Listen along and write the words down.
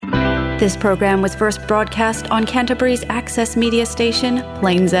This program was first broadcast on Canterbury's access media station,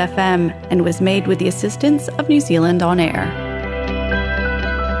 Plains FM, and was made with the assistance of New Zealand On Air.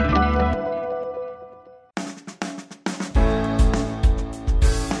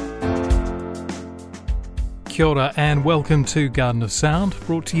 Kia ora and welcome to Garden of Sound,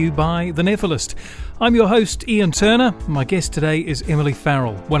 brought to you by The Nephilist. I'm your host, Ian Turner. My guest today is Emily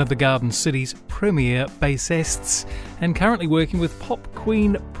Farrell, one of the Garden City's premier bassists and currently working with pop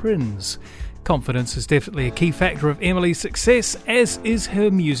queen Prince. Confidence is definitely a key factor of Emily's success, as is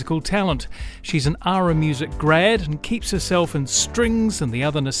her musical talent. She's an ARA Music grad and keeps herself in strings and the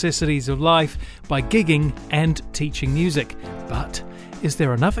other necessities of life by gigging and teaching music. But is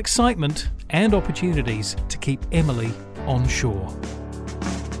there enough excitement and opportunities to keep Emily on shore?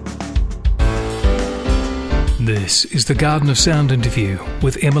 This is the Garden of Sound interview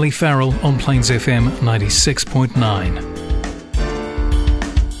with Emily Farrell on Plains FM 96.9.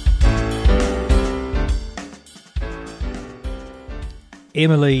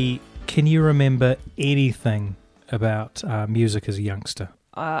 Emily, can you remember anything about music as a youngster?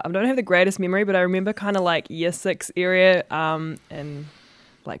 I don't have the greatest memory, but I remember kind of like year 6 area in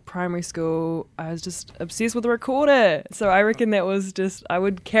like primary school. I was just obsessed with the recorder. So I reckon that was just, I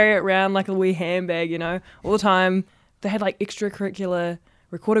would carry it around like a wee handbag, you know, all the time. They had like extracurricular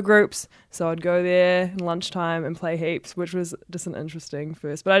recorder groups. So I'd go there in lunchtime and play heaps, which was just an interesting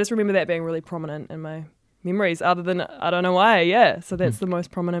first. But I just remember that being really prominent in my memories, other than, I don't know why, yeah. So that's the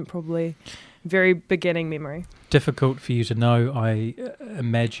most prominent, probably, very beginning memory. Difficult for you to know, I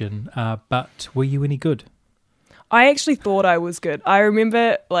imagine, but were you any good? I actually thought I was good. I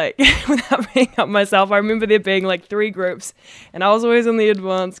remember, like, without being up myself, I remember there being like 3 groups, and I was always in the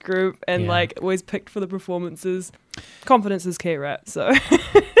advanced group and like always picked for the performances. Confidence is key, right? So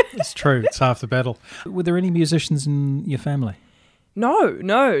it's true, it's half the battle. Were there any musicians in your family?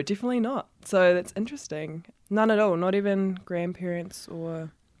 No, definitely not. So that's interesting. None at all, not even grandparents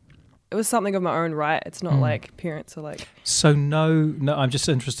or... It was something of my own right. It's not like parents are like... So no, I'm just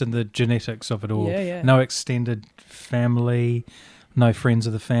interested in the genetics of it all. Yeah. No extended family, no friends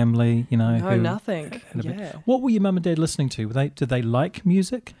of the family, you know? No, nothing. Yeah. What were your mum and dad listening to? Did they like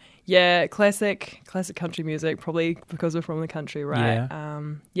music? Yeah, classic country music, probably because we're from the country, right?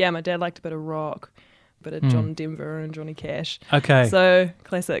 Yeah, my dad liked a bit of rock, bit of John Denver and Johnny Cash. Okay. So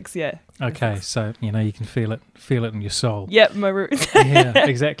classics, yeah. Okay, classics. So you know you can feel it in your soul. Yep, my roots. Yeah,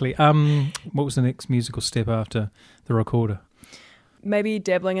 exactly. What was the next musical step after the recorder? Maybe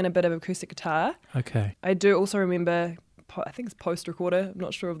dabbling in a bit of acoustic guitar. Okay. I do also remember, I think it's post-recorder, I'm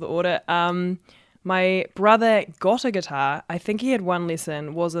not sure of the order. My brother got a guitar. I think he had one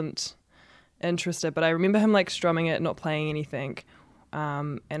lesson, wasn't interested, but I remember him like strumming it, not playing anything.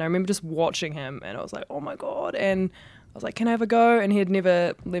 And I remember just watching him and I was like, oh my God. And I was like, can I have a go? And he had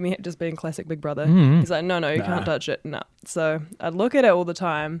never let me, just being classic big brother. He's like, no, you can't touch it. No. So I'd look at it all the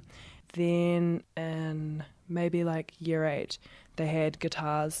time. Then in maybe like year 8, they had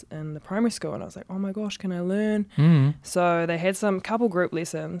guitars in the primary school and I was like, oh my gosh, can I learn? So they had some couple group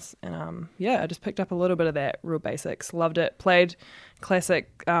lessons and I just picked up a little bit of that, real basics. Loved it. Played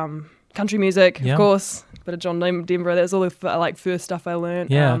classic country music, of course, bit of John Denver. That was all the first stuff I learned.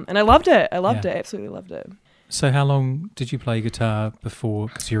 And I loved it. Absolutely loved it. So how long did you play guitar before?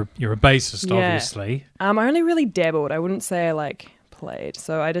 Because you're a bassist, obviously. I only really dabbled. I wouldn't say I played.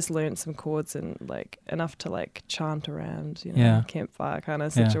 So I just learned some chords and enough to chant around, campfire kind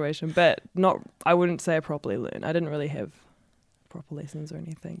of situation. But not. I wouldn't say I properly learned. I didn't really have proper lessons or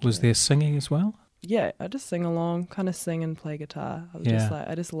anything. Was there singing as well? Yeah, I just sing along, kind of sing and play guitar.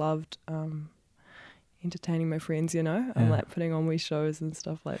 I just loved entertaining my friends, and putting on wee shows and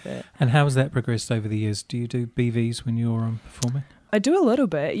stuff like that. And how has that progressed over the years? Do you do BVs when you're performing? I do a little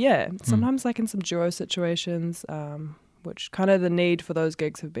bit, yeah. Sometimes in some duo situations, which kind of the need for those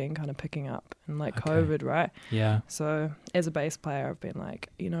gigs have been kind of picking up in COVID, right? Yeah. So as a bass player, I've been like,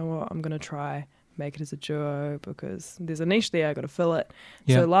 you know what, I'm going to try make it as a duo because there's a niche there, I got to fill it.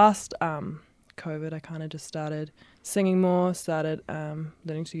 Yeah. So last COVID, I kind of just started singing more, started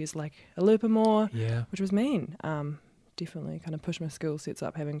learning to use a looper more, which was mean. Definitely kind of pushed my skill sets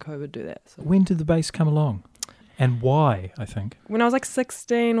up having COVID do that. So. When did the bass come along? And why, I think? When I was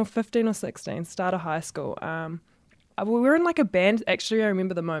 16 or 15 or 16, start of high school. We were in a band, actually I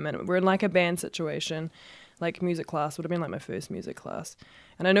remember the moment, we were in a band situation, music class, would have been my first music class.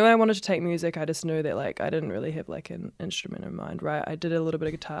 And I knew I wanted to take music, I just knew that I didn't really have an instrument in mind, right? I did a little bit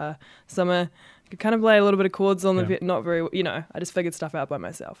of guitar, I could kind of play a little bit of chords on the, not very, I just figured stuff out by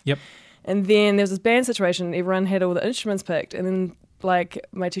myself. Yep. And then there was this band situation, everyone had all the instruments picked, and then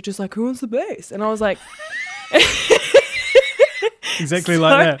my teacher's like, who wants the bass? And I was like... Exactly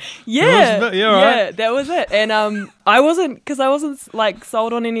like that. Yeah, Yeah, all right. that was it. And I wasn't like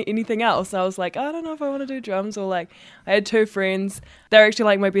sold on anything else. I was like, I don't know if I want to do drums, or like I had two friends. They're actually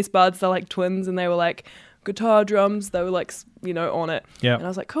like my best buds. They're like twins, and they were like guitar, drums. They were like on it. Yeah. And I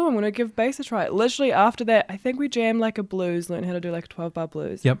was like, cool, I'm gonna give bass a try. Literally after that, I think we jammed like a blues, learned how to do like a 12-bar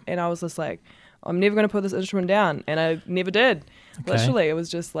blues. Yep. And I was just like, I'm never gonna put this instrument down, and I never did. Okay. Literally, it was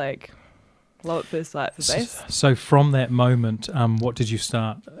just like love at first sight for bass. So from that moment, what did you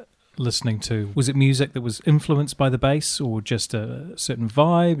start listening to? Was it music that was influenced by the bass, or just a certain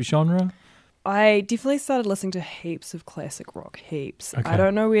vibe, genre? I definitely started listening to heaps of classic rock, heaps. Okay. I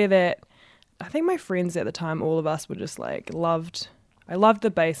don't know where that... I think my friends at the time, all of us were just like, I loved the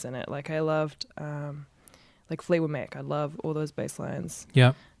bass in it. Like I loved like Fleetwood Mac. I love all those bass lines.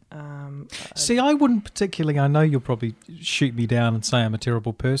 Yeah. See, I wouldn't particularly, I know you'll probably shoot me down and say I'm a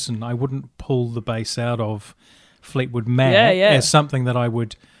terrible person. I wouldn't pull the bass out of Fleetwood Mac as something that I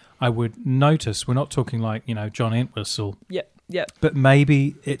would notice. We're not talking like, John Entwistle. Yep. But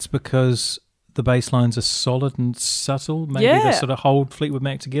maybe it's because the bass lines are solid and subtle. Maybe they sort of hold Fleetwood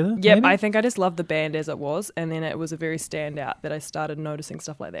Mac together. Yep, maybe? I think I just loved the band as it was, and then it was a very standout that I started noticing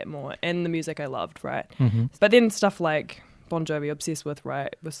stuff like that more, and the music I loved, right? Mm-hmm. But then stuff like Bon Jovi, obsessed with,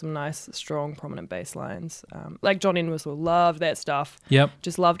 right, with some nice, strong, prominent bass lines. Like John Entwistle, loved that stuff. Yep.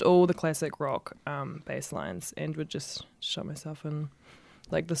 Just loved all the classic rock bass lines, and would just shut myself in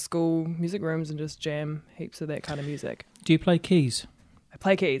like the school music rooms and just jam heaps of that kind of music. Do you play keys? I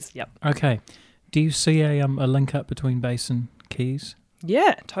play keys, yep. Okay. Do you see a link up between bass and keys?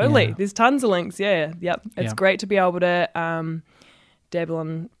 Yeah, totally. Yeah. There's tons of links, yep. It's Yeah. great to be able to dabble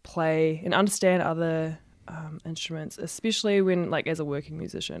and play and understand other instruments, especially when, like, as a working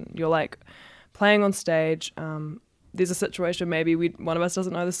musician, you're like playing on stage. There's a situation maybe one of us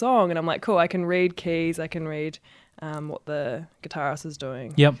doesn't know the song, and I'm like, cool, I can read keys, I can read what the guitarist is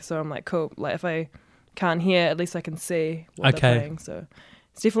doing. Yep. So I'm like, cool, like if I can't hear, at least I can see what Okay. they're playing. So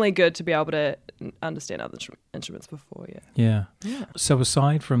it's definitely good to be able to understand other instruments before. Yeah. So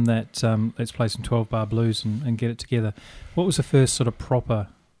aside from that, let's play some 12-bar blues and get it together. What was the first sort of proper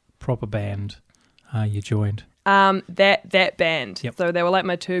band you joined? That band. Yep. So they were like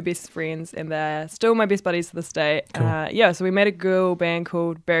my two best friends, and they're still my best buddies to this day. Cool. So we made a girl band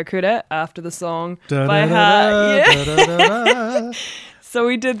called Barracuda after the song Da, by da, da, heart. da, Yeah. da, da, da. So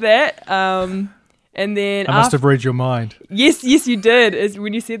we did that. And then I must have read your mind. Yes, you did.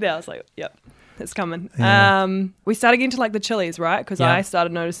 When you said that, I was like, yep, it's coming. Yeah. We started getting to like the Chili's, right? Because Yeah. I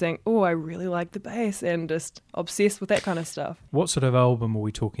started noticing, I really like the bass, and just obsessed with that kind of stuff. What sort of album are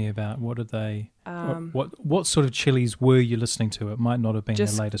we talking about? What are they? What sort of Chili's were you listening to? It might not have been their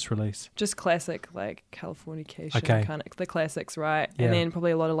latest release. Just classic, like Californication, Okay. kind of the classics, right? Yeah. And then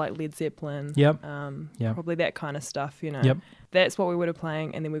probably a lot of like Led Zeppelin. Yep. Yep. Probably that kind of stuff, Yep. That's what we would have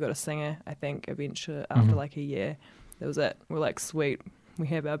playing, and then we got a singer, I think, eventually after like a year. That was it. We're like, sweet, we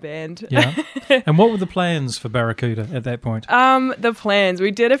have our band. Yeah. And what were the plans for Barracuda at that point? The plans.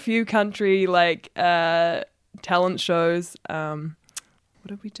 We did a few country like talent shows. What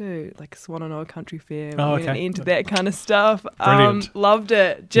did we do? Like Swan and Old Country Fair. Oh, We went okay. into that kind of stuff. Brilliant. Loved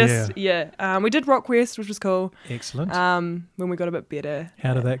it. We did Rock West, which was cool. Excellent. When we got a bit better.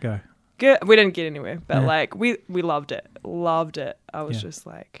 How did that go? Good. We didn't get anywhere, but Yeah. like we loved it. Loved it. I was Yeah. just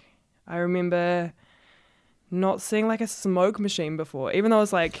like, I remember not seeing like a smoke machine before, even though I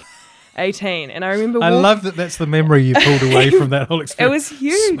was like 18. And I remember I love that that's the memory you pulled away from that whole it experience. was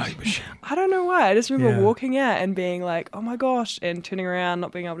huge. Smoke machine. I don't know why. I just remember Yeah. walking out and being like, oh my gosh, and turning around,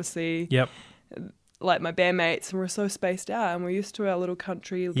 not being able to see Yep. like my bandmates, and we're so spaced out, and we're used to our little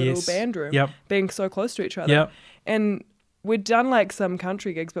country Yes. band room Yep. being so close to each other. Yep. And we'd done like some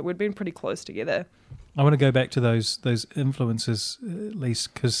country gigs, but we'd been pretty close together. I want to go back to those influences, at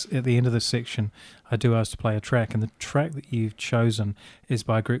least, because at the end of this section, I do ask to play a track, and the track that you've chosen is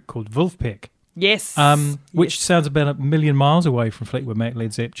by a group called Wolfpack. Yes. Which sounds about a million miles away from Fleetwood Mac,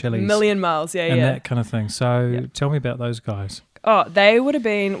 Led Zepp, Chili's. Million miles, and yeah. that kind of thing. So tell me about those guys. Oh, they would have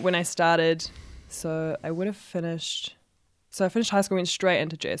been when I started. So I would have finished. So I finished high school, went straight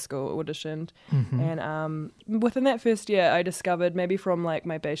into jazz school, auditioned, and within that first year, I discovered, maybe from like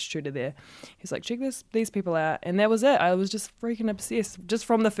my bass tutor there, he's like, check these people out, and that was it. I was just freaking obsessed just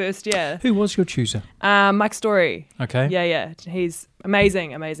from the first year. Who was your tutor? Mike Story. Okay. Yeah. He's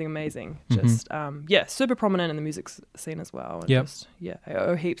amazing. Just super prominent in the music scene as well. And Yep. I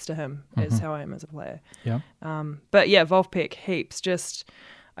owe heaps to him as how I am as a player. Yeah. But yeah, Wolfpack, heaps. Just,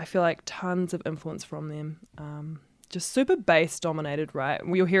 I feel like tons of influence from them. Just super bass dominated, right?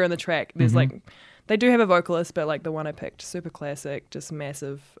 You'll hear on the track, there's like, they do have a vocalist, but like the one I picked, super classic, just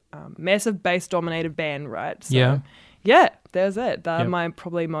massive bass dominated band, right? So, yeah, there's it. They're Yep. my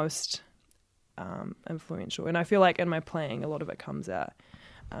probably most influential. And I feel like in my playing, a lot of it comes out.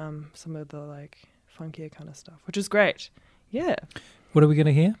 Some of the like funkier kind of stuff, which is great. Yeah. What are we going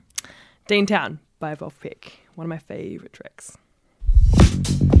to hear? Deantown by Wolfpack, one of my favourite tracks.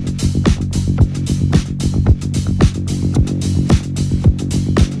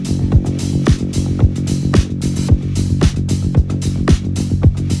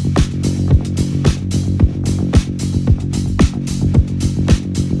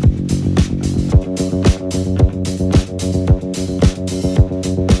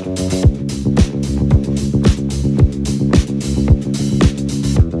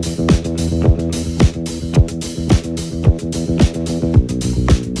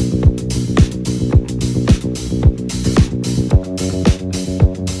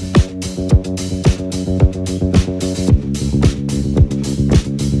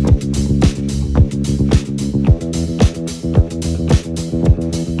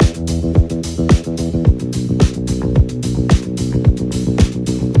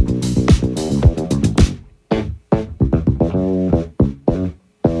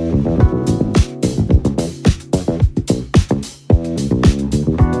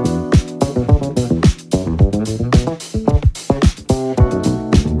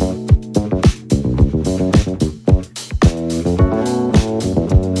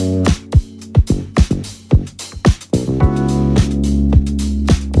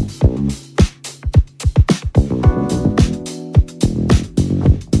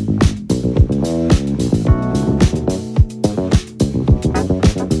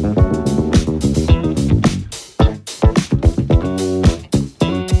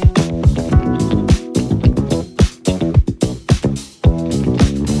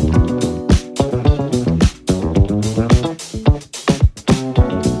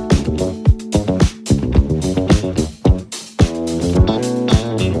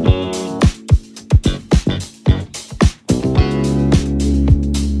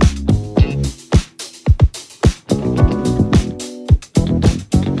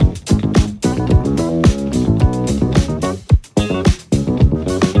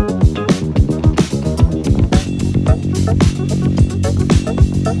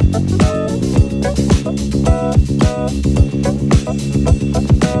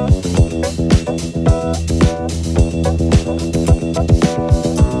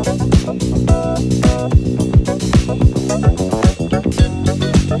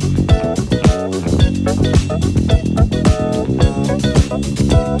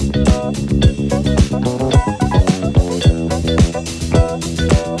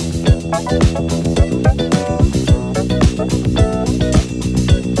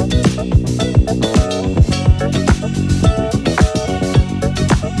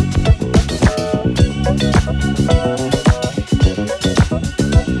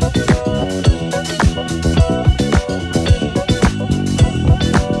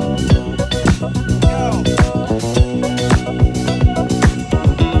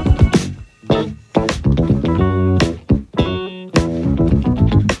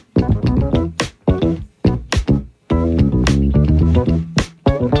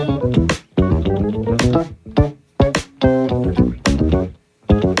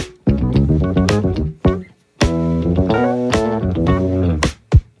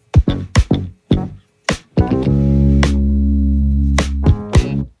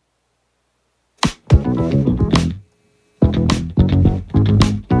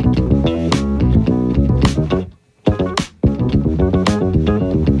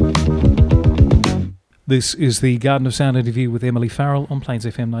 This is the Garden of Sound interview with Emily Farrell on Plains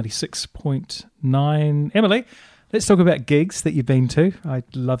FM 96.9. Emily, let's talk about gigs that you've been to. I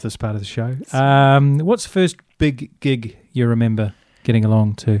love this part of the show. What's the first big gig you remember getting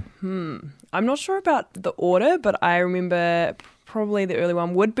along to? I'm not sure about the order, but I remember probably the early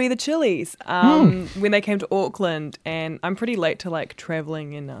one would be the Chili's when they came to Auckland, and I'm pretty late to like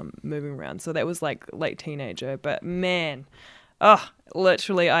traveling and moving around, so that was like late teenager. But man,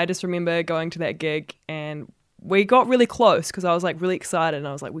 literally, I just remember going to that gig and we got really close because I was like really excited and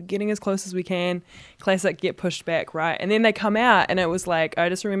I was like, we're getting as close as we can. Classic get pushed back, right? And then they come out and it was like, I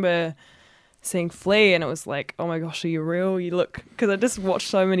just remember seeing Flea and it was like, oh my gosh, are you real? You look, because I just watched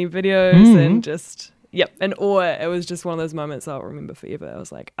so many videos and just, in awe. It was just one of those moments I'll remember forever. I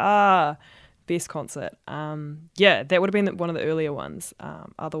was like, best concert. That would have been one of the earlier ones.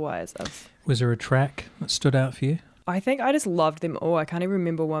 Otherwise, was there a track that stood out for you? I think I just loved them all. I can't even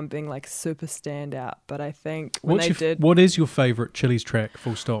remember one being like super standout, but I think what is your favourite Chili's track,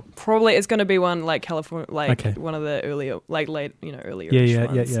 full stop? Probably it's going to be one like California, like one of the earlier, like late, earlier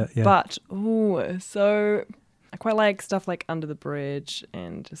ones. Yeah. But, so I quite like stuff like Under the Bridge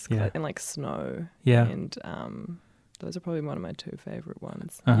and just and like Snow. Yeah. And those are probably one of my two favorite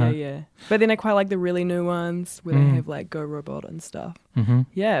ones. Uh-huh. Yeah. But then I quite like the really new ones where they have like Go Robot and stuff. Mm-hmm.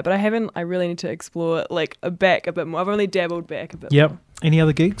 Yeah, but I really need to explore like back a bit more. I've only dabbled back a bit Yep. more. Any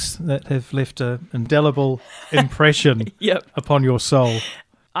other gigs that have left an indelible impression upon your soul?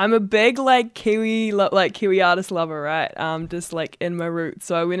 I'm a big like Kiwi artist lover, right? Just like in my roots.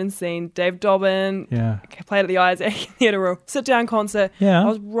 So I went and seen Dave Dobbin. Yeah. Played at the Isaac Theatre, sit down concert. Yeah. I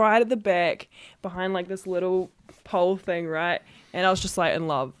was right at the back behind like this little pole thing, right? And I was just like in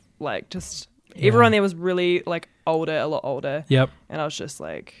love. Like just everyone there was really like older, a lot older. Yep. And I was just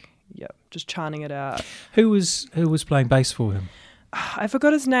like, just chanting it out. Who was playing bass for him? I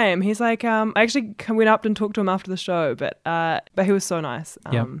forgot his name. He's like, I actually went up and talked to him after the show, but he was so nice.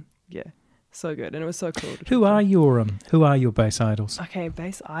 Yeah, so good, and it was so cool. Who are your bass idols? Okay,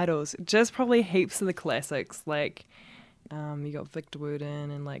 bass idols, just probably heaps of the classics. Like, you got Victor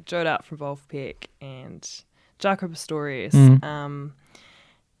Wooten and like Joe Dart from Wolfpack and Jaco Pastorius,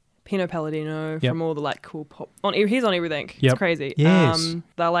 Pino Palladino from all the like cool pop. He's on everything. It's crazy. Yes.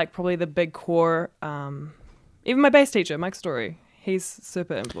 They're like probably the big core. Even my bass teacher, Mike Story. He's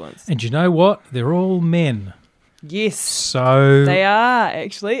super influenced. And you know what? They're all men. Yes. So they are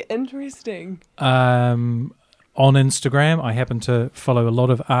actually interesting. On Instagram, I happen to follow a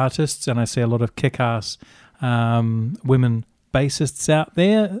lot of artists, and I see a lot of kick-ass women bassists out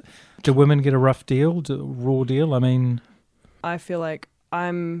there. Do women get a rough deal, raw deal? I mean, I feel like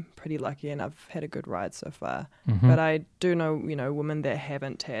I'm pretty lucky, and I've had a good ride so far. Mm-hmm. But I do know, women that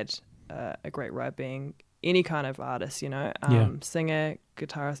haven't had a great ride being any kind of artist, singer,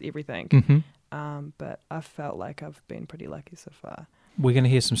 guitarist, everything. Mm-hmm. But I've felt like I've been pretty lucky so far. We're going to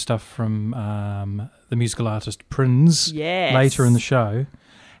hear some stuff from the musical artist Prinz later in the show.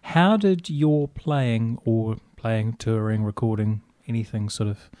 How did your playing, touring, recording, anything sort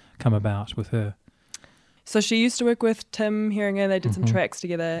of come about with her? So she used to work with Tim Heeringa. They did some tracks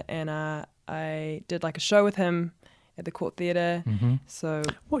together, and I did like a show with him at the Court Theatre. Mm-hmm. So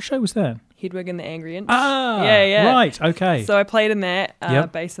what show was that? Hedwig and the Angry Inch. Yeah. Right, okay. So I played in that,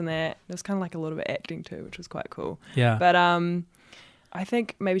 bass in that. It was kind of like a little bit acting too, which was quite cool. Yeah. But I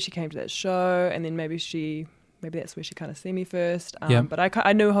think maybe she came to that show, and then maybe that's where she kind of see me first. But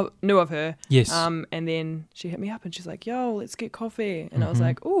I knew of her. Yes. And then she hit me up, and she's like, "Yo, let's get coffee." And I was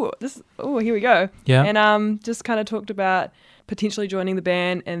like, "Oh, here we go." Yeah. And just kind of talked about potentially joining the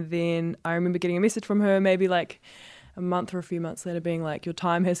band, and then I remember getting a message from her, maybe like a month or a few months later, being like, "Your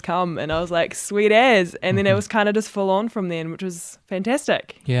time has come," and I was like, "Sweet as!" And then it was kind of just full on from then, which was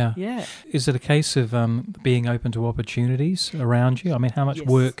fantastic. Yeah, yeah. Is it a case of being open to opportunities around you? I mean, how much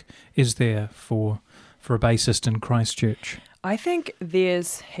work is there for a bassist in Christchurch? I think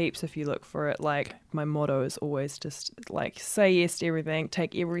there's heaps if you look for it. Like, my motto is always just like, say yes to everything,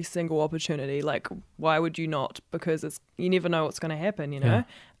 take every single opportunity. Like, why would you not? Because you never know what's going to happen, Yeah.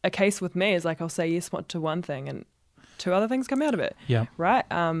 A case with me is like, I'll say yes to one thing and two other things come out of it. Yeah. Right?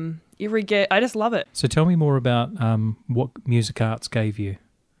 Every gig, I just love it. So tell me more about what music arts gave you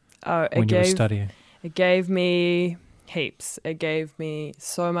when you were studying. It gave me heaps. It gave me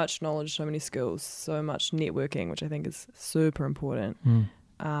so much knowledge, so many skills, so much networking, which I think is super important.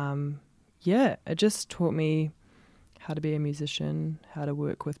 It just taught me how to be a musician, how to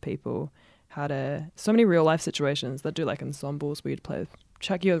work with people, so many real life situations that do like ensembles where you'd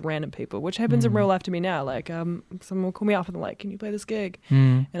chuck you with random people, which happens in real life to me now. Like, someone will call me up and they're like, "Can you play this gig?"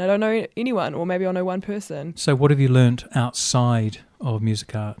 And I don't know anyone, or maybe I know one person. So what have you learnt outside of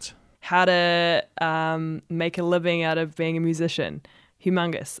music arts? How to make a living out of being a musician.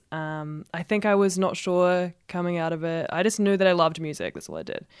 Humongous. I think I was not sure coming out of it. I just knew that I loved music. That's all I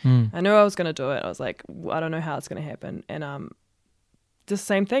did. I knew I was going to do it. I was like, I don't know how it's going to happen. And just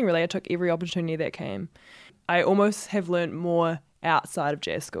same thing, really. I took every opportunity that came. I almost have learned more outside of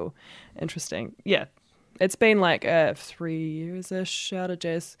jazz school. Interesting. Yeah. It's been like 3 years-ish out of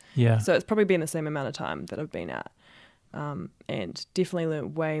jazz. Yeah. So it's probably been the same amount of time that I've been out. And definitely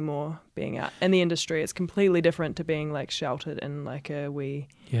learned way more being out in the industry. It's completely different to being like sheltered in like a wee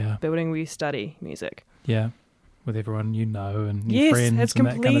building where you study music. Yeah. With everyone you know and your friends. Yes, it's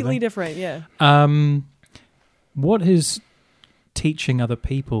completely different, yeah. What has teaching other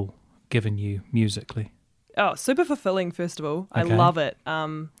people given you musically? Oh, super fulfilling, first of all. Okay. I love it. How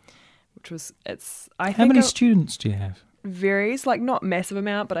many students do you have? Varies, like not massive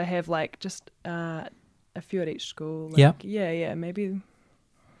amount, but I have like just a few at each school. Like, yeah, maybe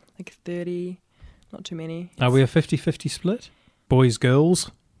like 30, not too many. Are we a 50-50 split? Boys,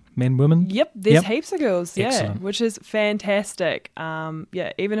 girls, men, women? Yep, there's heaps of girls, Excellent. Which is fantastic.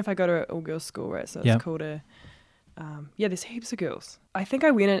 Even if I go to an all-girls school, right, so it's cool to there's heaps of girls. I think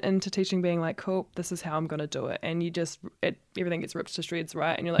I went into teaching being like, cool, this is how I'm going to do it. And everything gets ripped to shreds,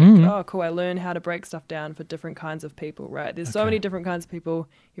 right? And you're like, oh, cool, I learn how to break stuff down for different kinds of people, right? There's so many different kinds of people.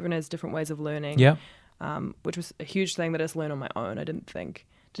 Everyone has different ways of learning. Yeah. Which was a huge thing that I just learned on my own. I didn't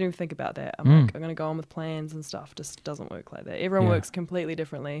even think about that. I'm like, I'm going to go on with plans and stuff. Just doesn't work like that. Everyone works completely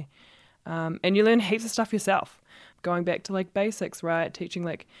differently. And you learn heaps of stuff yourself. Going back to like basics, right? Teaching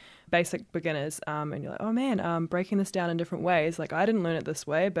like basic beginners, and you're like, oh man, breaking this down in different ways. Like I didn't learn it this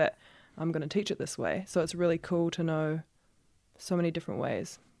way, but I'm going to teach it this way. So it's really cool to know so many different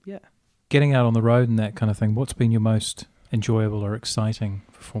ways. Yeah. Getting out on the road and that kind of thing, what's been your most enjoyable or exciting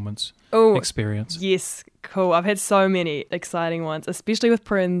performance experience? Yes, cool. I've had so many exciting ones, especially with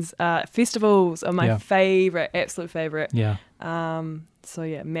Prinz. Festivals are my favorite, absolute favorite. Yeah. So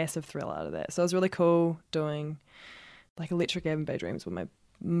yeah, massive thrill out of that. So it was really cool doing like Electric Ave and Bay Dreams were my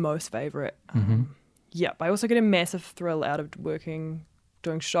most favorite. I also get a massive thrill out of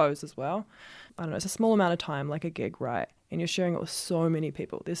doing shows as well. I don't know, it's a small amount of time, like a gig, right? And you're sharing it with so many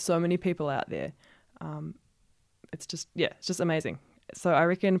people. There's so many people out there. It's just amazing. So I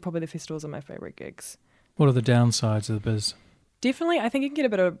reckon probably the festivals are my favorite gigs. What are the downsides of the biz? Definitely, I think you can get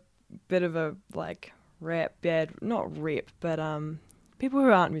a bit of a like not rep, but people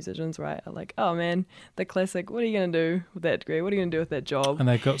who aren't musicians, right, are like, oh man, the classic, what are you going to do with that degree? What are you going to do with that job? And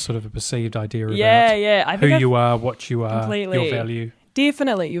they've got sort of a perceived idea about I think you are, what you are, completely. your value.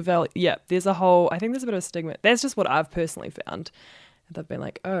 Definitely, your value. Yeah, there's a bit of a stigma. That's just what I've personally found. And they've been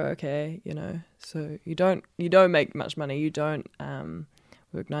like, oh, okay, so you don't make much money, you don't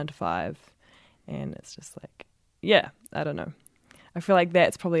work 9 to 5. And it's just like, I don't know. I feel like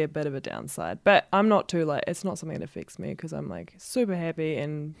that's probably a bit of a downside, but I'm not too like, it's not something that affects me because I'm like super happy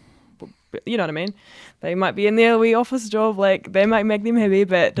and you know what I mean? They might be in their wee office job, like they might make them happy,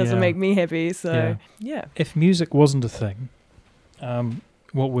 but it doesn't make me happy. So yeah. If music wasn't a thing,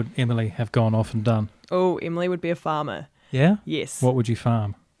 what would Emily have gone off and done? Oh, Emily would be a farmer. Yeah? Yes. What would you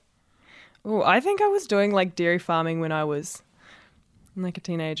farm? Oh, I think I was doing like dairy farming when I was like a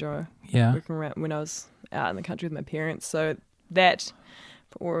teenager. Yeah. Working around when I was out in the country with my parents. So that,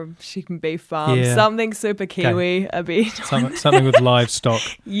 or she can beef farm, something super Kiwi, a bit. Something with livestock.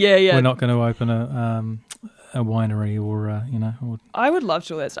 Yeah. We're not going to open a winery or I would love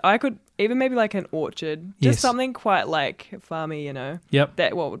to do that. I could even maybe like an orchard, just something quite like farmy, Yep.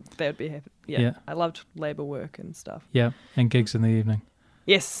 That would be happy. Yeah. I loved labour work and stuff. Yeah, and gigs in the evening.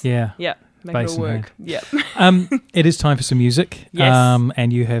 Yes. Yeah. Yeah. Make it all work. Yeah. It is time for some music. Yes.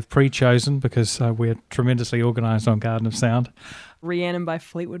 And you have pre-chosen, because we're tremendously organised on Garden of Sound, Rhiannon by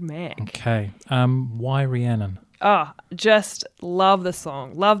Fleetwood Mac. Okay. Why Rhiannon? Just love the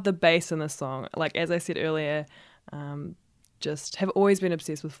song. Love the bass in the song. Like, as I said earlier, just have always been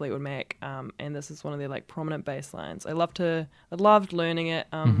obsessed with Fleetwood Mac. And this is one of their like prominent bass lines. I loved learning it.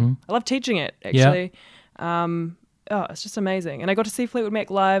 I love teaching it, actually. Yeah. It's just amazing. And I got to see Fleetwood Mac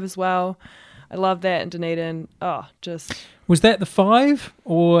live as well. I love that in Dunedin. Was that the 5,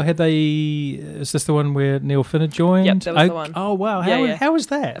 or is this the one where Neil Finn had joined? Yep, that was the one. Oh wow, how was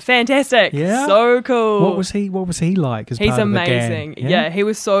that? Fantastic. Yeah, so cool. What was he like? He's amazing. The gang? He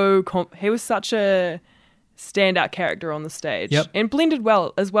was he was such a standout character on the stage, and blended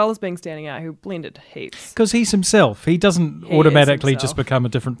well as being standing out. He blended heaps because he's himself. He doesn't automatically just become a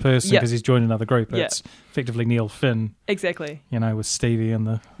different person because he's joined another group. It's effectively Neil Finn, exactly. With Stevie and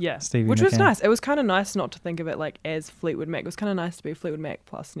the Stevie, which was nice. It was kind of nice not to think of it like as Fleetwood Mac. It was kind of nice to be Fleetwood Mac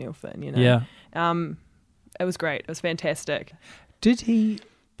plus Neil Finn. It was great. It was fantastic. Did he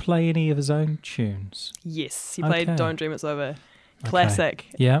play any of his own tunes? Yes, he played "Don't Dream It's Over," classic.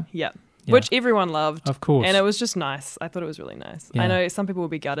 Yeah. Which everyone loved. Of course. And it was just nice. I thought it was really nice. Yeah. I know some people would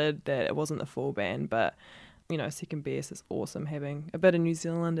be gutted that it wasn't the full band, but, second best is awesome having a bit of New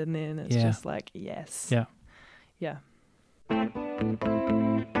Zealand in there, and it's just like, yes. Yeah. Yeah.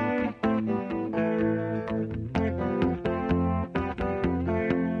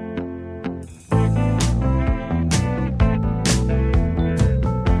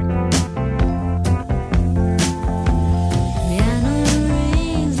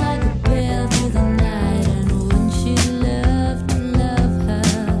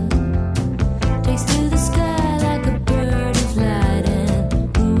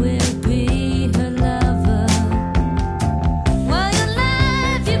 Will be her lover. While you lie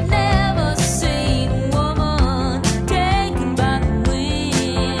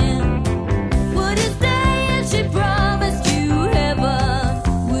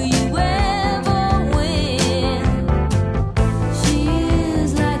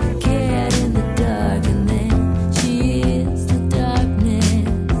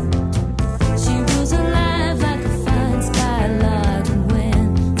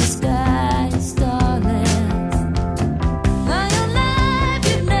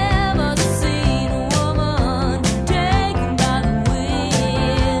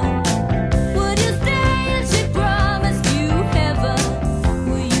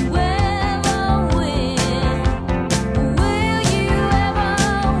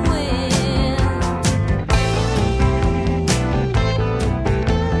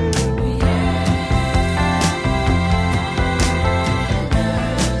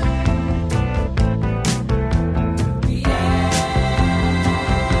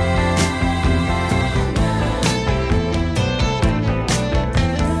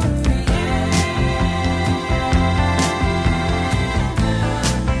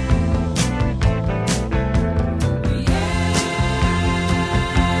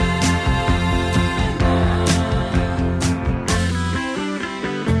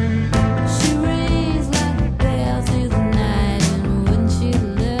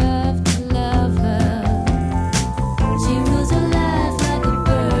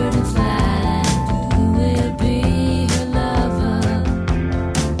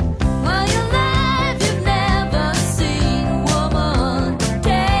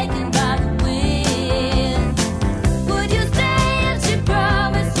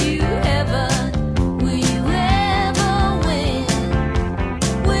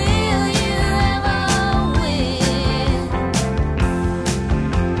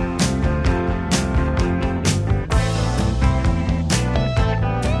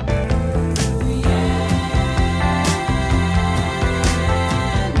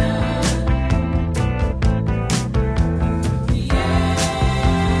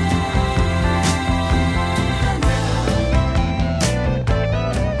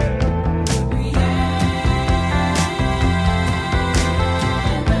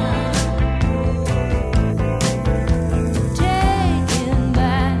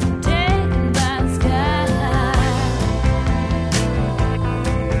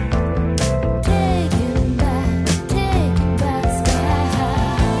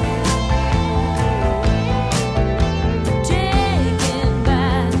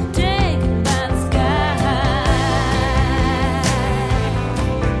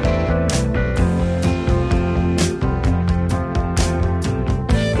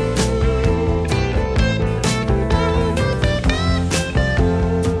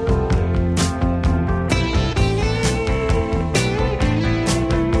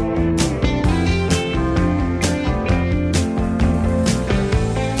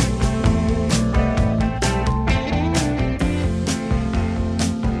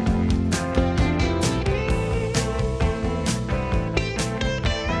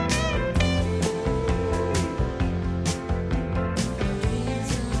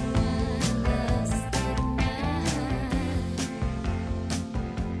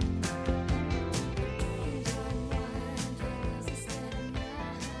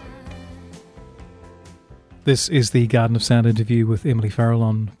This is the Garden of Sound interview with Emily Farrell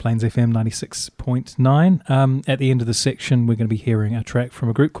on Plains FM 96.9. At the end of the section, we're going to be hearing a track from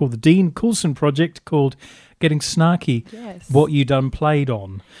a group called the Dean Coulson Project called Getting Snarky. Yes. What You Done Played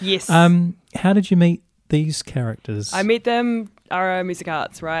On. Yes. How did you meet these characters? I met them at Music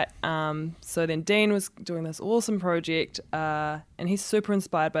Arts, right? So then Dean was doing this awesome project, and he's super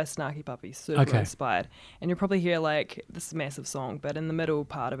inspired by Snarky Puppy, super inspired. And you'll probably hear like this massive song, but in the middle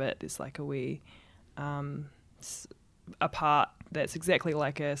part of it, there's like a wee... a part that's exactly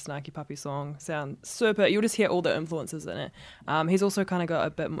like a Snarky Puppy song. Sound super. You'll just hear all the influences in it. He's also kind of got a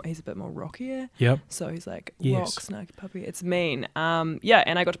bit more, he's a bit more rockier. Yep. So he's like rock Snarky Puppy. It's mean. Yeah,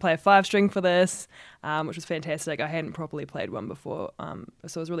 and I got to play a 5-string for this, which was fantastic. I hadn't properly played one before, so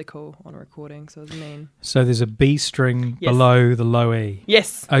it was really cool on a recording. So it was mean. So there's a B string below the low E.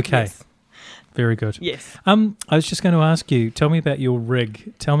 Yes. Okay. Yes. Very good. Yes. I was just going to ask you, tell me about your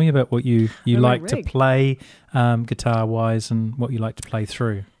rig. Tell me about what you like to play guitar-wise and what you like to play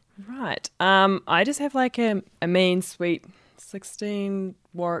through. Right. I just have like a mean, sweet 16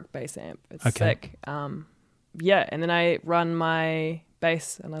 Warwick bass amp. It's sick. Yeah, and then I run my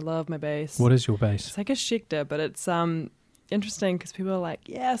bass, and I love my bass. What is your bass? It's like a Schecter, but it's interesting because people are like,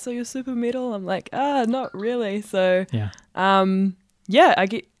 yeah, so you're super metal? I'm like, not really. So, yeah,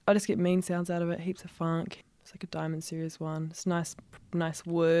 I just get mean sounds out of it, heaps of funk. It's like a Diamond Series one. It's nice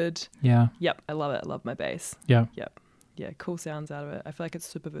wood. Yeah. Yep, I love it. I love my bass. Yeah. Yep. Yeah, cool sounds out of it. I feel like it's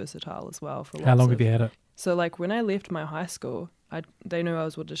super versatile as well. How long have you had it? So like when I left my high school, they knew I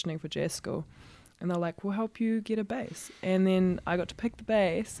was auditioning for jazz school, and they're like, we'll help you get a bass. And then I got to pick the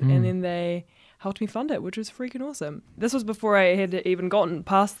bass, and then they helped me fund it, which was freaking awesome. This was before I had even gotten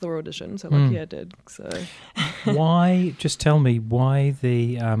past the audition, so lucky I did. So, why? Just tell me why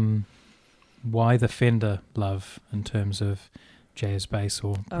the Fender love in terms of jazz bass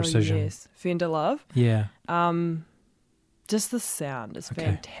or precision? Oh yes, Fender love. Yeah. Just the sound is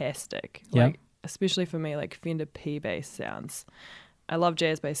fantastic. Like especially for me, like Fender P bass sounds. I love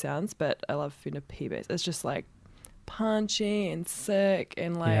jazz bass sounds, but I love Fender P bass. It's just like punchy and sick,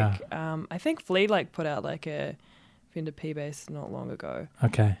 and like I think Flea like put out like a Fender P bass not long ago.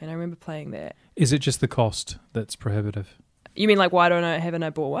 Okay. And I remember playing that. Is it just the cost that's prohibitive? You mean like why haven't I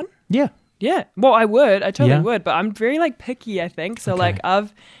bought one? Yeah. Yeah. Well, I totally would, but I'm very like picky, I think. So like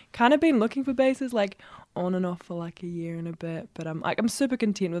I've kind of been looking for basses like on and off for like a year and a bit, but I'm super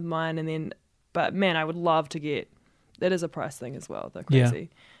content with mine, but man, I would love to get, that is a price thing as well. They're crazy.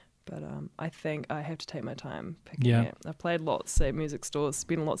 Yeah. But I think I have to take my time picking it. I've played lots at music stores,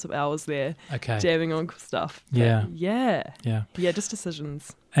 spent lots of hours there jamming on stuff. But yeah, just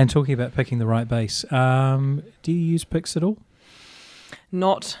decisions. And talking about picking the right bass, do you use picks at all?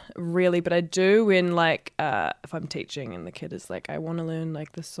 Not really, but I do when like if I'm teaching and the kid is like, I want to learn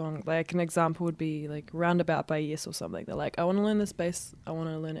like this song. Like an example would be like Roundabout by Yes or something. They're like, I want to learn this bass. I want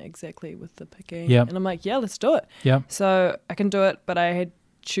to learn it exactly with the picking. Yep. And I'm like, yeah, let's do it. Yeah. So I can do it, but I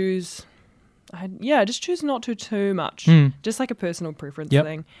just choose not to too much. Just like a personal preference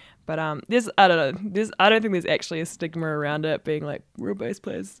thing. But I don't think there's actually a stigma around it being like real bass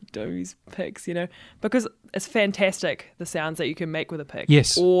players don't use picks, because it's fantastic the sounds that you can make with a pick.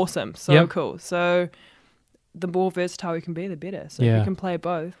 Yes, awesome, so cool. So the more versatile you can be, the better. So if you can play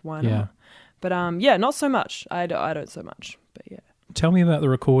both, why not? But not so much. I don't so much. But yeah. Tell me about the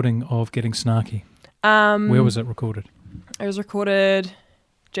recording of Getting Snarky. Where was it recorded? It was recorded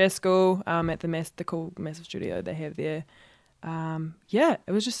jazz school at the cool massive studio they have there.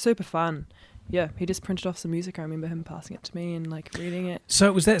 It was just super fun. Yeah, he just printed off some music. I remember him passing it to me and like reading it. So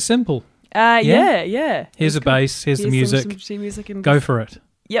it was that simple? Yeah. Here's a bass, here's the music. Some music and go for it.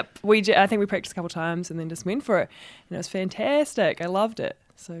 Yep, I think we practiced a couple of times and then just went for it. And it was fantastic. I loved it.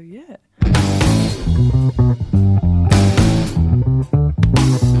 So yeah.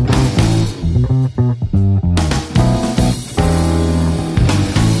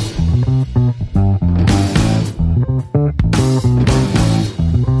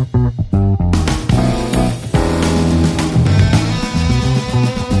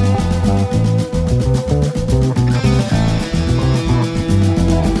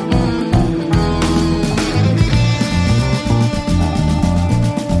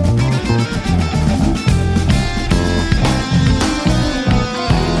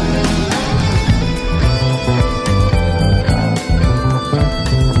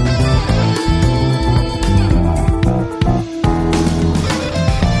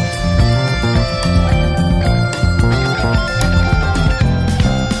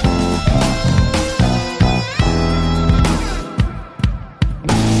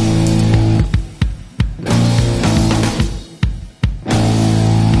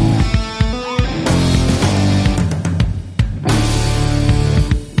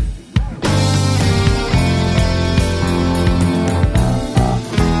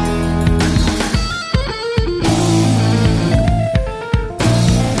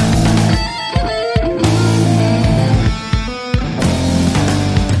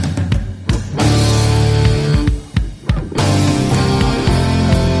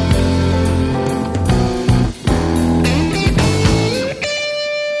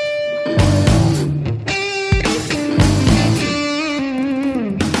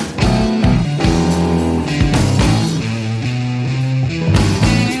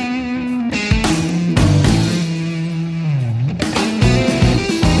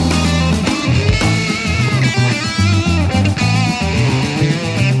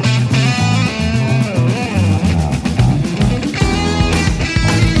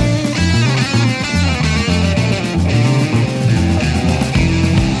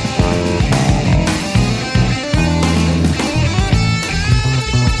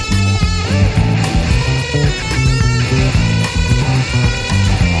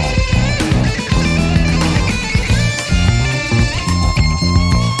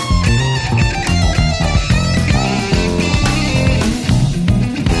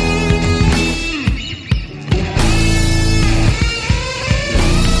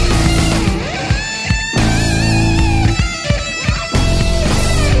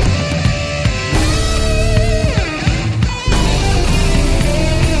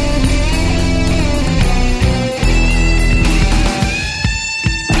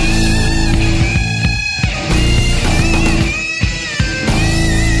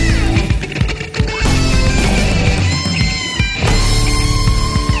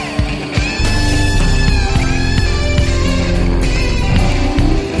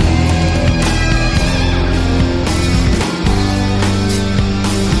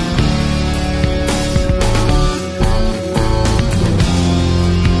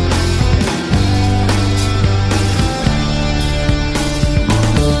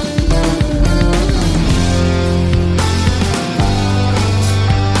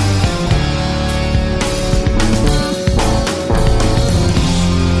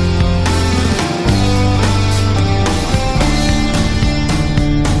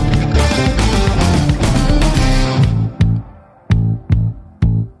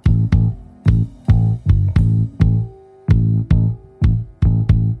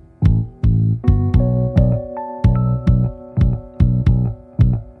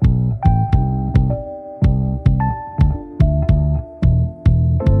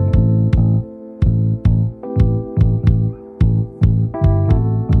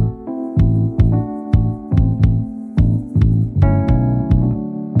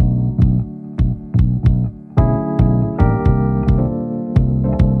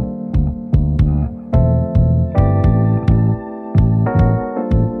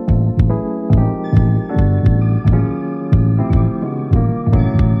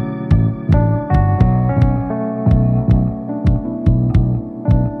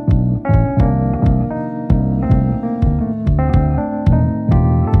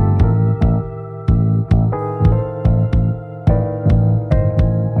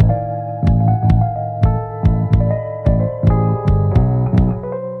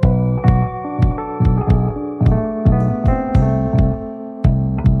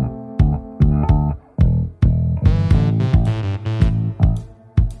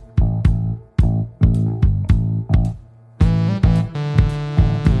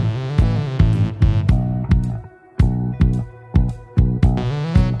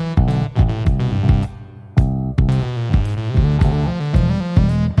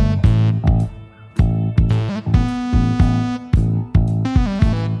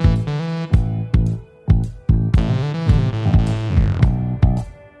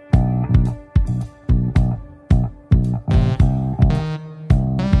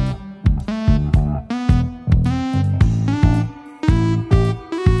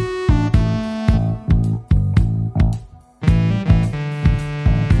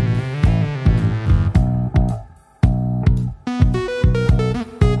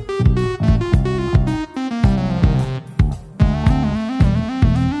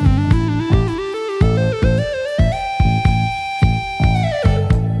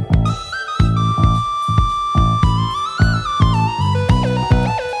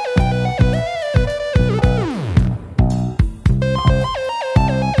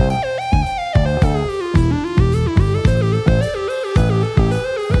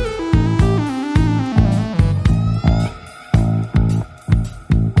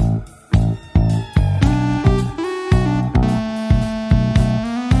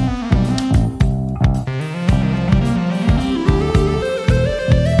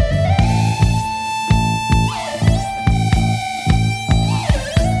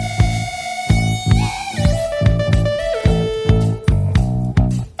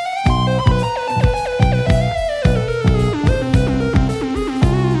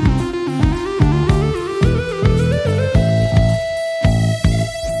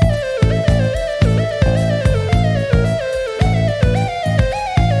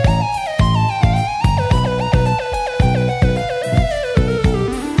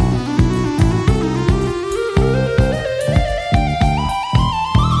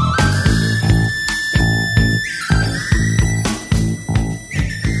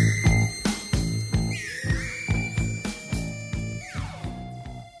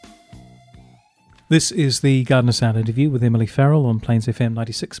 This is the Gardener Sound interview with Emily Farrell on Plains FM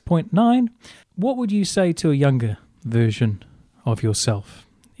 96.9. What would you say to a younger version of yourself?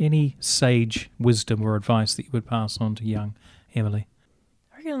 Any sage wisdom or advice that you would pass on to young Emily?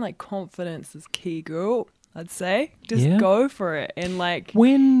 I reckon like confidence is key, girl. I'd say just go for it and like.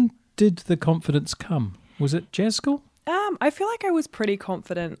 When did the confidence come? Was it jazz school? I feel like I was pretty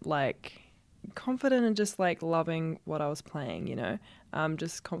confident in just like loving what I was playing, you know.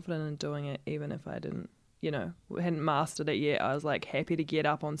 Just confident in doing it even if I didn't, you know, hadn't mastered it yet. I was like happy to get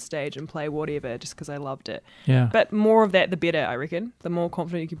up on stage and play whatever just because I loved it. Yeah. But more of that, the better, I reckon. The more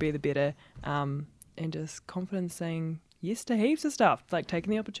confident you can be, the better. And just confident saying yes to heaps of stuff, like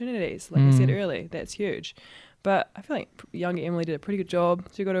taking the opportunities. Like I said earlier, that's huge. But I feel like younger Emily did a pretty good job.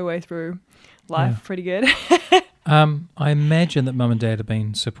 She got her way through life pretty good. I imagine that Mum and Dad have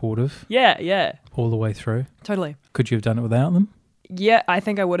been supportive. Yeah. All the way through. Totally. Could you have done it without them? Yeah, I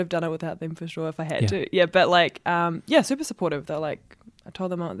think I would have done it without them for sure if I had to. Yeah, but like, super supportive. They're like, I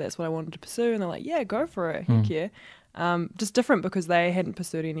told them that's what I wanted to pursue, and they're like, yeah, go for it. Heck yeah. Just different because they hadn't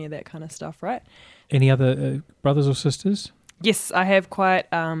pursued any of that kind of stuff, right? Any other brothers or sisters? Yes, I have quite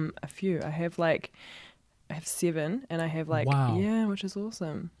a few. I have 7, and I have which is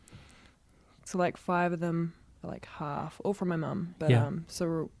awesome. So like 5 of them are like half, all from my mum. But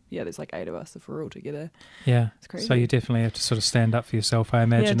there's like 8 of us if we're all together. Yeah, it's crazy. So you definitely have to sort of stand up for yourself, I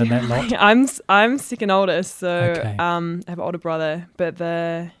imagine, in that lot. I'm second oldest, so I have an older brother, but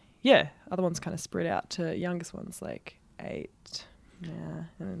the other ones kind of spread out to youngest ones like 8. Yeah.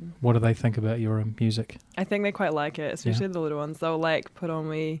 And what do they think about your music? I think they quite like it, especially the little ones. They'll like put on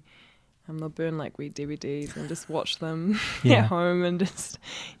they'll burn like wee DVDs and just watch them at home and just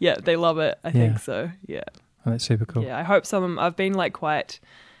they love it. I think so. Yeah. Oh, that's super cool. Yeah, I hope I've been like quite,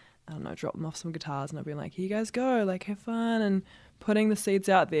 I don't know, drop them off some guitars and I've been like, here you guys go, like have fun and putting the seeds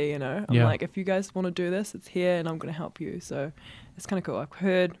out there, you know. I'm like, if you guys want to do this, it's here and I'm going to help you. So it's kind of cool. I've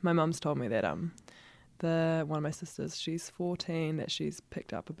heard, my mum's told me that one of my sisters, she's 14, that she's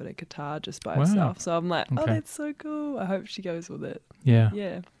picked up a bit of guitar just by herself. So I'm like, oh, that's so cool. I hope she goes with it. Yeah.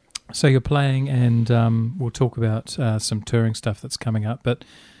 Yeah. So you're playing, and we'll talk about some touring stuff that's coming up. But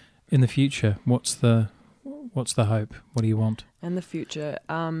in the future, what's the hope? What do you want? In the future,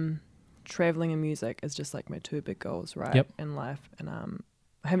 traveling and music is just like my 2 big goals, right? Yep. In life, and I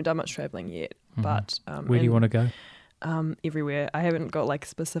haven't done much traveling yet, but where do you want to go? Everywhere. I haven't got like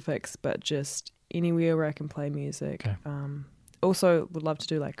specifics, but just anywhere where I can play music. Okay. Also, would love to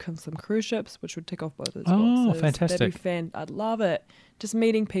do like some cruise ships, which would tick off both those boxes. Oh, fantastic! That'd be I'd love it. Just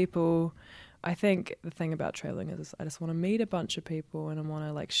meeting people. I think the thing about traveling is I just want to meet a bunch of people and I want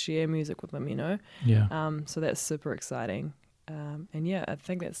to like share music with them, you know. Yeah. So that's super exciting. And yeah, I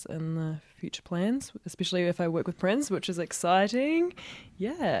think that's in the future plans, especially if I work with Prince, which is exciting.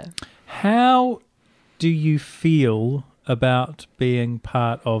 Yeah. How do you feel about being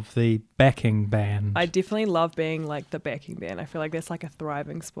part of the backing band? I definitely love being like the backing band. I feel like that's like a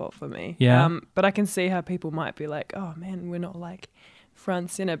thriving spot for me. Yeah. But I can see how people might be like, oh man, we're not like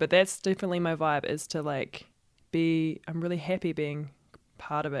front center. But that's definitely my vibe, is to like I'm really happy being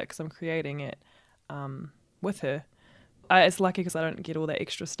part of it because I'm creating it with her. It's lucky because I don't get all that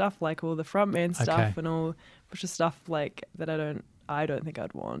extra stuff, like all the frontman stuff and all, which is stuff like that I don't think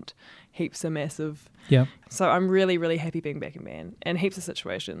I'd want. Heaps of massive. Yeah. So I'm really, really happy being back in band and heaps of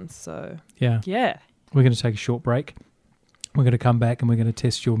situations. So yeah. We're going to take a short break. We're going to come back and we're going to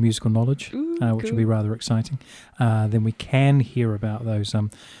test your musical knowledge, which will be rather exciting. Then we can hear about those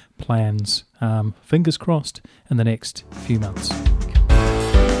plans, fingers crossed, in the next few months.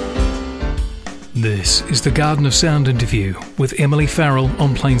 This is the Garden of Sound interview with Emily Farrell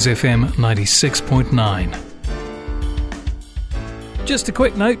on Plains FM 96.9. Just a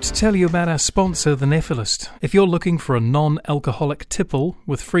quick note to tell you about our sponsor, The Nephilist. If you're looking for a non-alcoholic tipple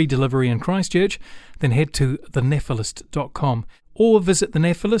with free delivery in Christchurch, then head to thenephilist.com or visit The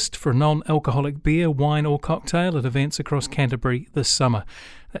Nephilist for a non-alcoholic beer, wine or cocktail at events across Canterbury this summer.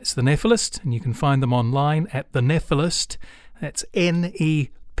 That's The Nephilist, and you can find them online at The Nephilist. That's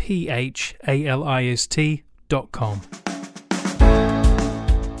NEPHALIST.com.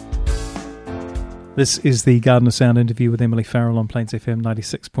 This is the Garden of Sound interview with Emily Farrell on Plains FM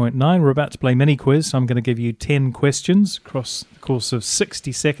 96.9. We're about to play mini quiz. I'm going to give you 10 questions across the course of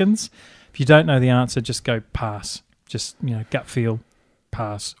 60 seconds. If you don't know the answer, just go pass. Just, gut feel,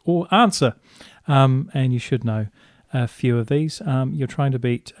 pass, or answer. And you should know a few of these. You're trying to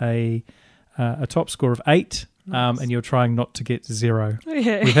beat a top score of 8. Nice. And you're trying not to get 0.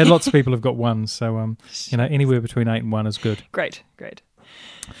 Yeah. We've had lots of people who've got 1, so anywhere between 8 and 1 is good. Great.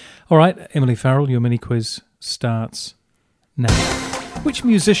 All right, Emily Farrell, your mini quiz starts now. Which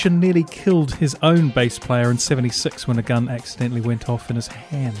musician nearly killed his own bass player in 76 when a gun accidentally went off in his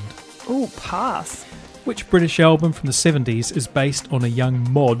hand? Oh, pass. Which British album from the 70s is based on a young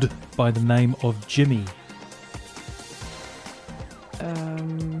mod by the name of Jimmy?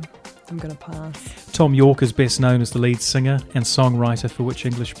 I'm going to pass. Tom York is best known as the lead singer and songwriter for which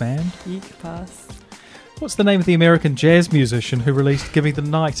English band? Yeek, pass. What's the name of the American jazz musician who released Give Me the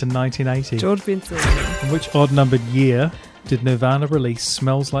Night in 1980? George Benson. In which odd-numbered year did Nirvana release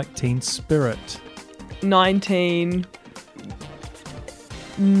Smells Like Teen Spirit?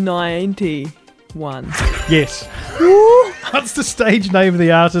 1991. Yes. What's the stage name of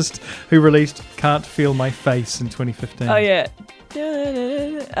the artist who released Can't Feel My Face in 2015? Oh, yeah.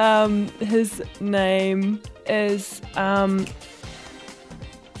 His name is play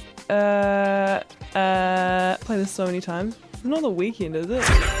this so many times. It's not The Weeknd, is it?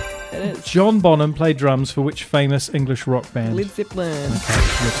 It is. John Bonham played drums for which famous English rock band? Led Zeppelin.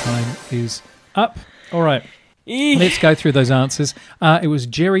 Okay, your time is up. All right. Eek. Let's go through those answers. It was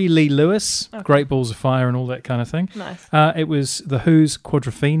Jerry Lee Lewis, Okay. Great Balls of Fire and all that kind of thing. Nice. It was The Who's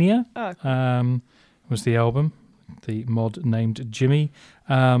Quadrophenia, Oh, cool. was the album. The mod named Jimmy.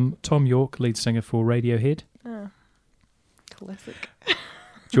 Tom York, lead singer for Radiohead. Classic.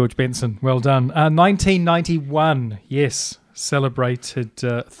 George Benson, well done. 1991, yes, celebrated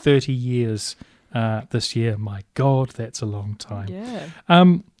 30 years this year. My God, that's a long time. Yeah.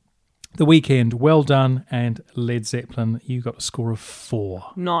 The Weeknd, well done, and Led Zeppelin, you got a score of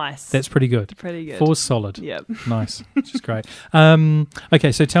 4. Nice. That's pretty good. pretty good. 4's solid. Yep. Nice, which is great.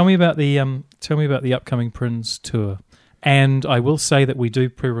 Okay, so tell me about the upcoming Prince tour. And I will say that we do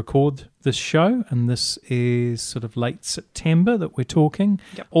pre-record this show, and this is sort of late September that we're talking.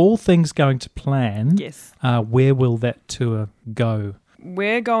 Yep. All things going to plan. Yes. Where will that tour go?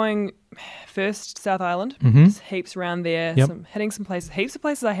 We're going first South Island. Mhm. There's heaps around there. Yep. Hitting some places. Heaps of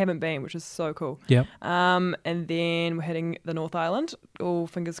places I haven't been, which is so cool. Yep. And then we're hitting the North Island. All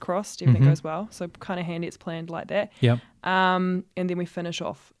fingers crossed, everything Mhm. goes well. So kind of handy it's planned like that. Yep. And then we finish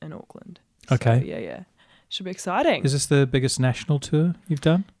off in Auckland. So, Okay. yeah. Should be exciting. Is this the biggest national tour you've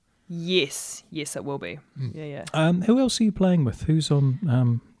done? Yes, it will be. Mm. Yeah. Who else are you playing with? Who's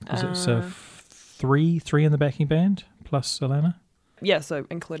on? Is it three in the backing band plus Alana? Yeah, so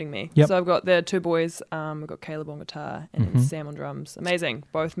including me. Yep. So I've got the 2 boys. We've got Caleb on guitar and Mhm. Sam on drums. Amazing.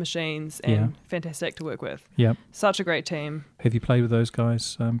 Both machines and Yeah. fantastic to work with. Yep. Such a great team. Have you played with those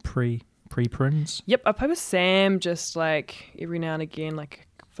guys pre-Prince? Yep, I play with Sam just like every now and again, like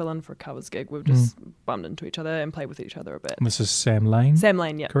fill in for a covers gig. We've just bumped into each other and played with each other a bit. And this is Sam Lane? Sam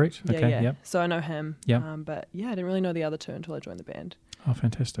Lane, yeah. Correct? Yeah, Okay, yeah. yep. So I know him. Yep. But yeah, I didn't really know the other two until I joined the band. Oh,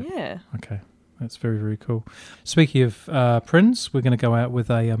 fantastic. Yeah. Okay. That's very, very cool. Speaking of Prince, we're going to go out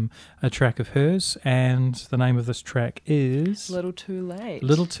with a track of hers, and the name of this track is Little Too Late.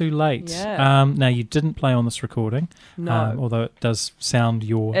 Little Too Late. Yeah. Now, you didn't play on this recording, No. although it does sound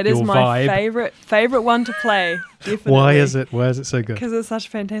your It is your my vibe. favorite one to play. Definitely. Why is it so good? Because it's such a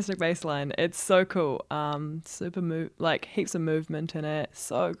fantastic bass line. It's so cool. Super like heaps of movement in it.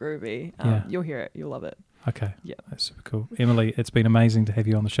 So groovy. Yeah. You'll hear it. You'll love it. Okay. Yeah. That's super cool. Emily, it's been amazing to have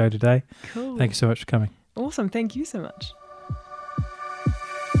you on the show today. Cool. Thank you so much for coming. Awesome. Thank you so much.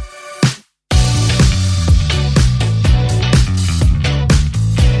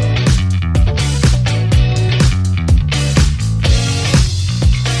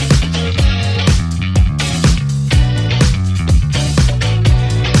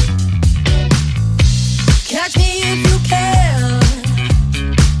 Catch me if you can.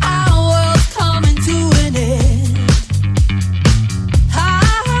 Our world's coming to an end.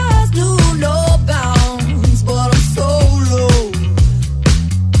 Highs knew no bounds, but I'm so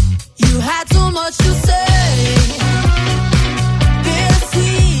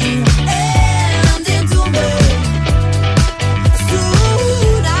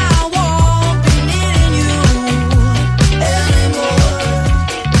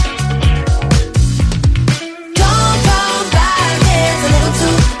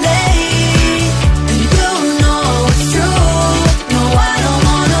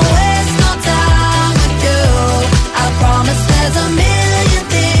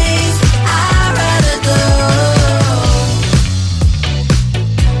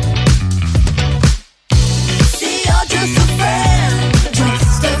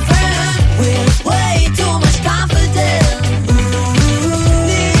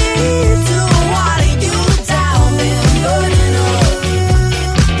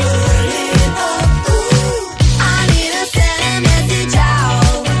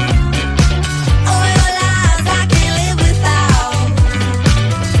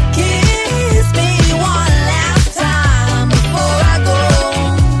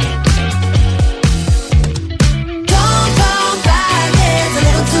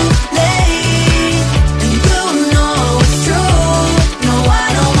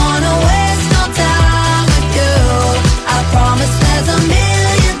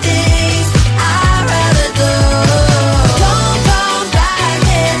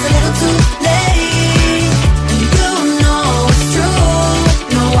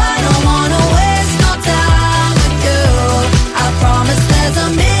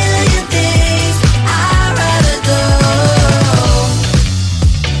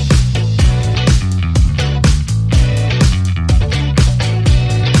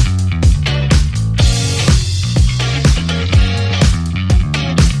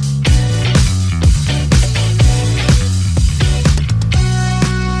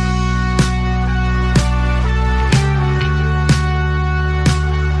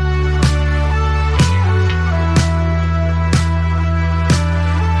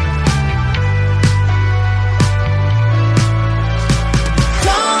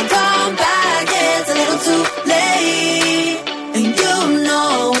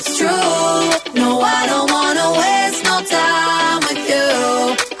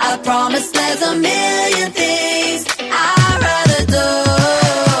promise there's a million things I'd rather do.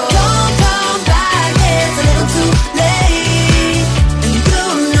 Don't come back, it's a little too late. And you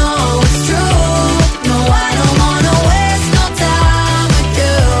know it's true. No, I don't wanna waste no time with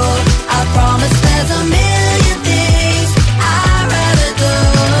you. I promise there's a million things I'd rather do.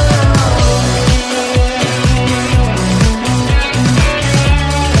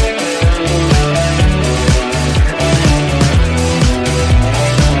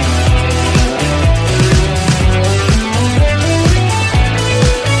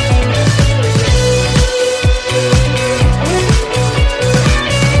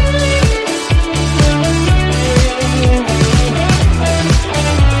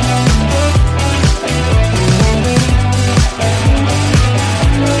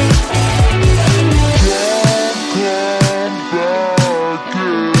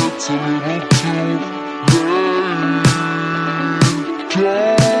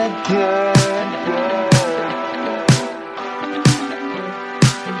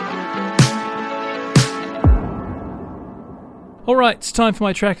 Alright, it's time for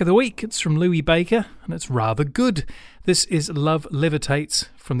my track of the week. It's from Louis Baker, and it's rather good. This is Love Levitates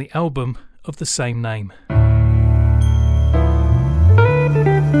from the album of the same name.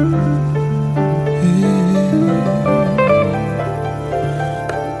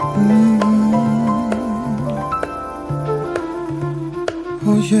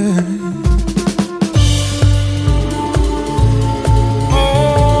 Oh yeah.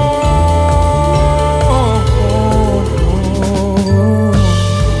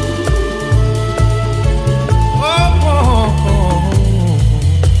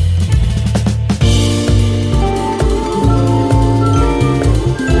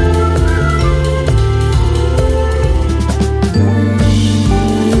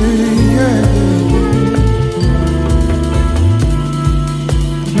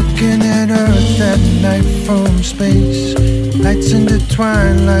 From space, lights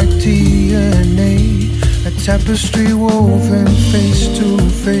intertwined like DNA, a tapestry woven face to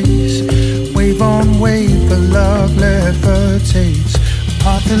face, wave on wave, the love levitates,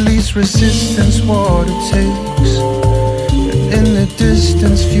 path of least resistance, what it takes, and in the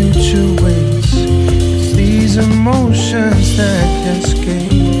distance future waits. It's these emotions that cascade,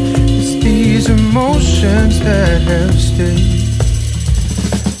 it's these emotions that have stayed.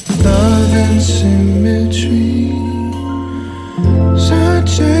 Love and symmetry,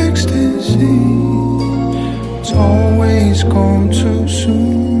 such ecstasy. It's always gone too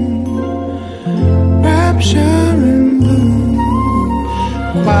soon. Rapture and bloom,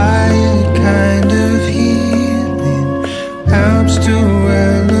 quiet kind of healing helps to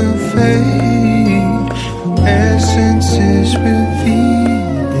elevate. Essence is revealing.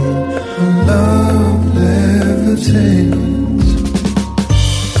 Love levitates.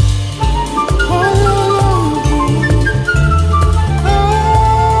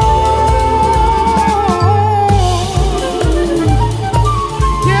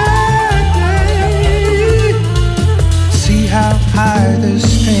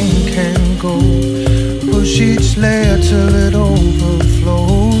 Each layer till it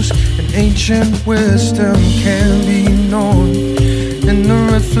overflows, and ancient wisdom can be known in the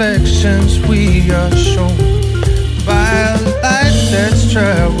reflections we are shown by a light that's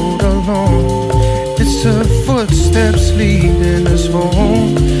traveled alone. It's her footsteps leading us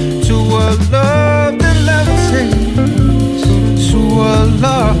home to a love that levitates, to a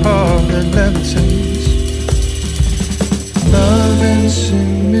love that levitates. Love and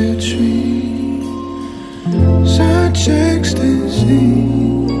symmetry, such ecstasy.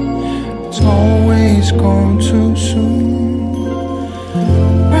 It's always gone too soon.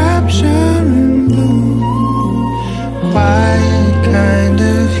 Rapture and bloom, quiet kind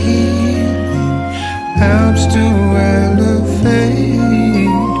of healing helps to elevate.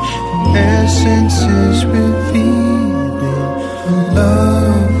 Essence is revealing.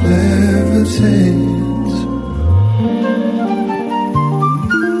 Love levitates.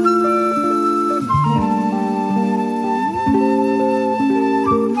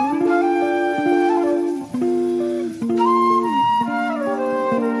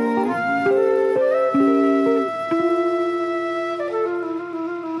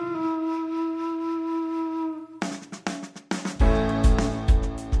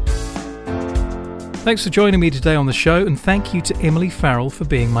 Thanks for joining me today on the show, and thank you to Emily Farrell for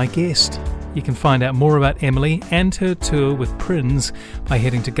being my guest. You can find out more about Emily and her tour with Prinz by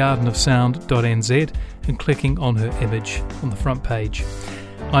heading to gardenofsound.nz and clicking on her image on the front page.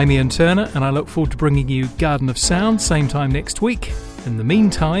 I'm Ian Turner, and I look forward to bringing you Garden of Sound same time next week. In the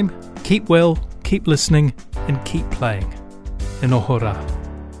meantime, keep well, keep listening, and keep playing. E nohora.